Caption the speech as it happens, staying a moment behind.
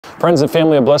Friends and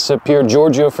family of Blessed Pier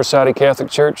Giorgio Frassati Catholic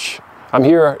Church, I'm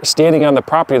here standing on the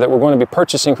property that we're going to be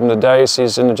purchasing from the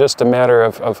diocese in just a matter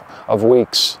of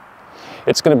weeks.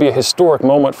 It's going to be a historic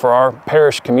moment for our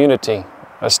parish community,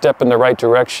 a step in the right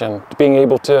direction, being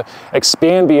able to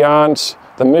expand beyond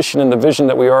the mission and the vision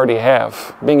that we already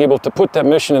have, being able to put that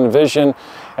mission and vision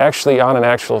actually on an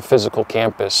actual physical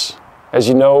campus. As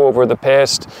you know, over the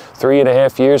past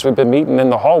 3.5 years, we've been meeting in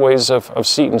the hallways of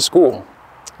Seton School.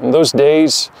 And those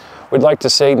days, we'd like to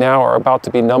say now, are about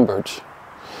to be numbered.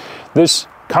 This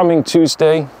coming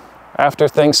Tuesday, after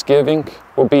Thanksgiving,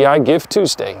 will be I Give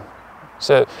Tuesday. It's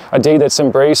a day that's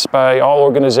embraced by all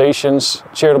organizations,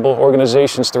 charitable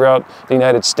organizations throughout the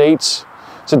United States.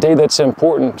 It's a day that's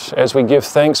important as we give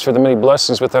thanks for the many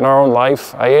blessings within our own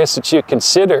life. I ask that you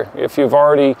consider, if you've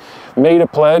already made a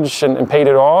pledge and paid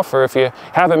it off, or if you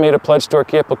haven't made a pledge to our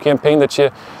capital campaign, that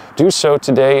you do so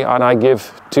today on I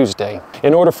Give Tuesday.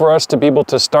 In order for us to be able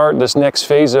to start this next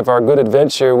phase of our good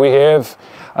adventure, we have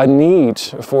a need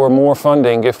for more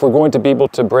funding if we're going to be able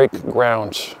to break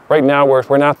ground. Right now,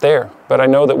 we're not there, but I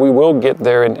know that we will get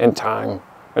there in time.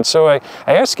 And so I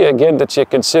ask you again that you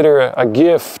consider a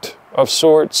gift of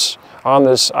sorts on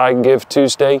this I Give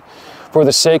Tuesday for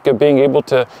the sake of being able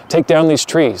to take down these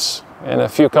trees. In a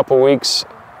couple weeks,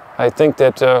 I think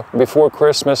that before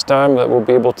Christmas time that we'll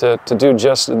be able to do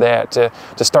just that,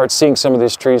 to start seeing some of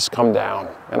these trees come down.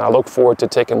 And I look forward to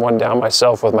taking one down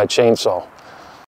myself with my chainsaw.